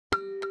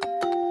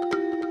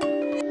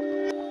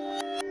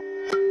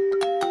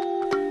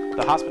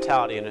The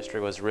hospitality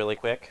industry was really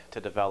quick to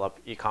develop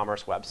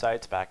e-commerce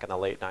websites back in the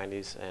late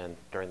 90s and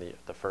during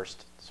the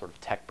first sort of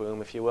tech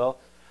boom, if you will.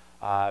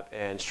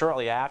 And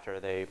shortly after,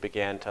 they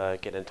began to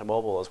get into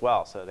mobile as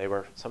well. So they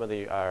were some of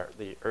the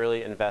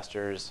early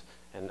investors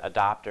and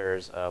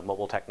adopters of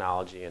mobile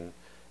technology, and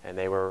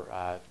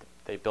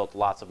they built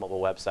lots of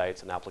mobile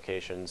websites and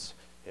applications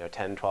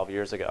 10, 12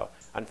 years ago.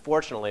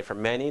 Unfortunately, for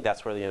many,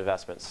 that's where the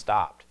investment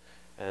stopped.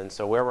 And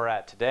so where we're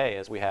at today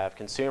is we have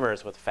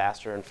consumers with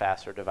faster and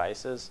faster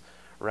devices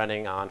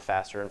running on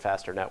faster and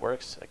faster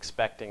networks,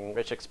 expecting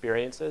rich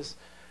experiences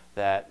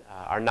that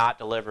are not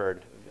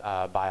delivered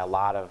by a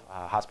lot of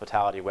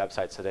hospitality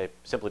websites today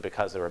simply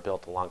because they were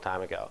built a long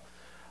time ago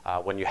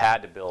when you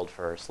had to build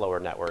for slower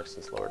networks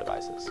and slower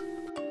devices.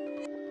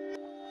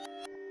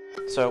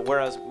 So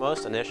whereas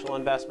most initial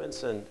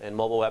investments in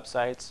mobile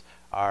websites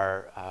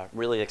are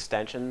really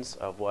extensions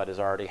of what is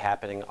already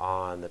happening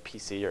on the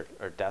PC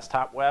or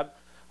desktop web,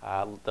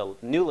 the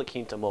new La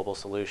Quinta mobile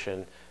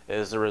solution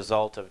is the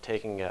result of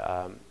taking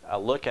a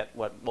look at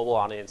what mobile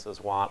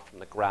audiences want from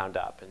the ground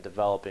up and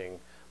developing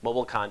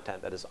mobile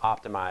content that is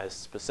optimized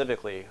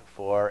specifically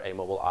for a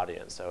mobile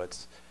audience. So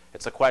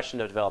it's a question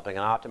of developing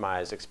an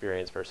optimized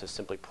experience versus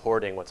simply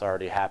porting what's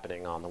already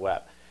happening on the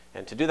web.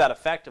 And to do that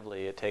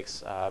effectively, it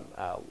takes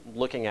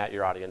looking at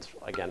your audience,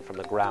 again, from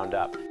the ground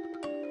up.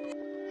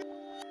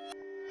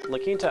 La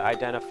Quinta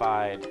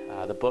identified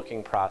the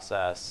booking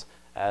process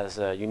as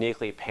a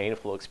uniquely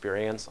painful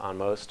experience on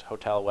most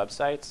hotel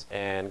websites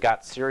and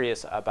got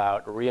serious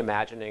about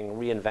reimagining,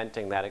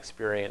 reinventing that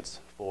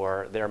experience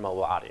for their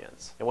mobile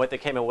audience. And what they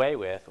came away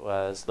with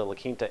was the La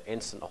Quinta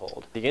Instant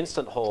Hold. The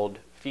Instant Hold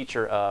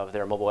feature of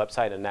their mobile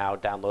website and now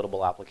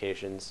downloadable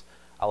applications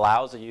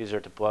allows a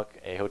user to book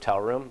a hotel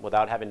room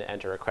without having to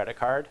enter a credit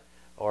card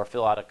or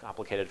fill out a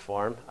complicated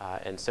form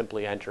and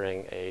simply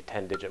entering a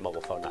 10-digit mobile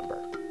phone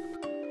number.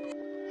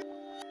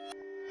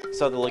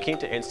 So the La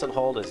Quinta Instant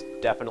Hold is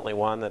definitely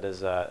one that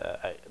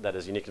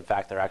is unique. In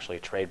fact, they're actually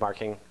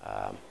trademarking.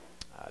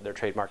 They're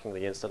trademarking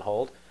the Instant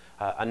Hold.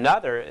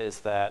 Another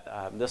is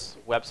that this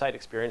website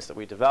experience that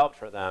we developed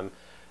for them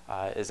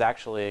is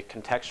actually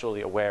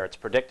contextually aware. It's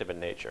predictive in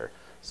nature.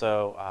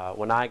 So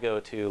when I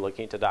go to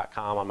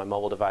laquinta.com on my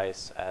mobile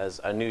device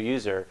as a new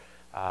user,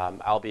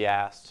 I'll be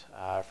asked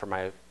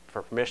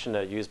for permission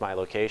to use my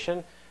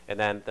location, and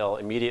then they'll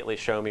immediately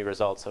show me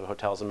results of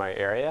hotels in my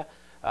area.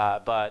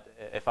 But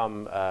if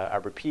I'm a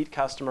repeat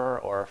customer,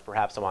 or if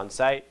perhaps I'm on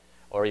site,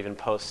 or even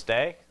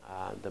post-stay,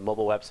 the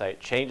mobile website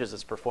changes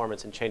its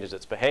performance and changes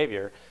its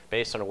behavior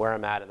based on where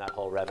I'm at in that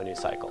whole revenue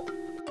cycle.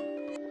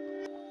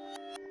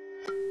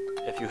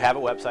 If you have a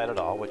website at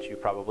all, which you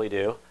probably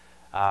do,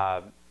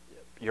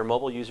 your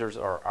mobile users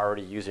are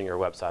already using your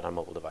website on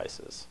mobile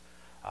devices.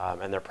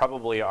 And they're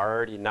probably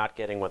already not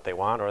getting what they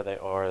want, or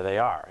they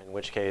are, in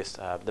which case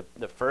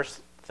the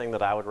first thing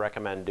that I would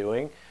recommend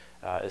doing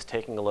is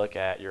taking a look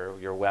at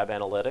your web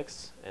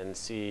analytics and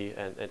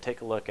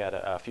take a look at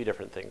a few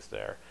different things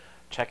there.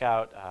 Check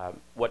out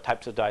what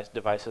types of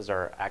devices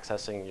are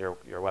accessing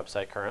your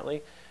website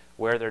currently,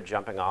 where they're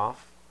jumping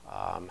off,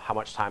 how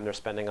much time they're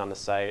spending on the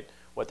site,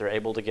 what they're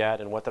able to get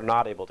and what they're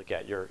not able to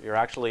get. You're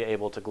actually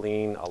able to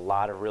glean a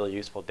lot of really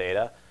useful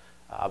data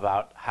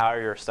about how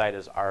your site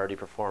is already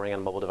performing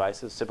on mobile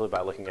devices simply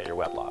by looking at your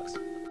web logs.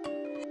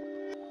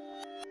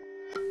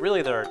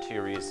 Really, there are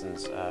two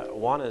reasons.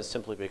 One is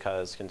simply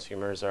because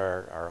consumers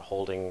are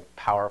holding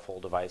powerful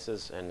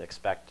devices and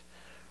expect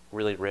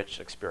really rich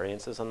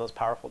experiences on those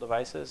powerful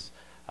devices.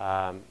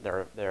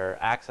 They're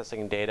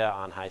accessing data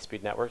on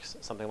high-speed networks.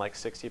 Something like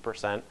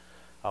 60%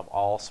 of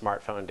all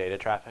smartphone data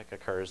traffic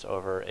occurs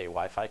over a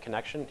Wi-Fi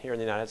connection here in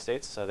the United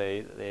States, so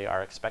they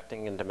are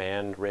expecting and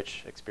demand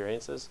rich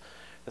experiences.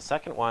 The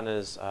second one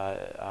is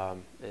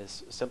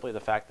simply the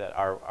fact that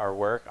our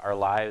work, our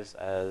lives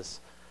as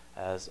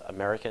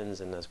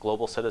Americans and as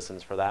global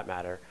citizens for that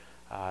matter,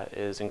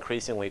 is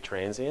increasingly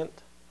transient.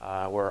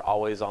 We're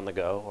always on the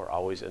go, we're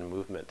always in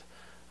movement.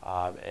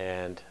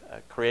 And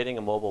creating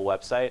a mobile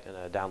website and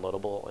a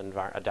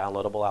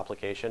downloadable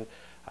application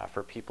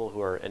for people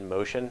who are in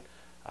motion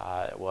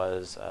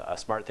was a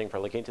smart thing for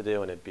La Quinta to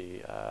do, and it'd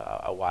be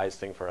a wise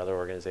thing for other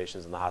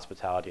organizations in the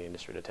hospitality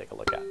industry to take a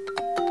look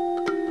at.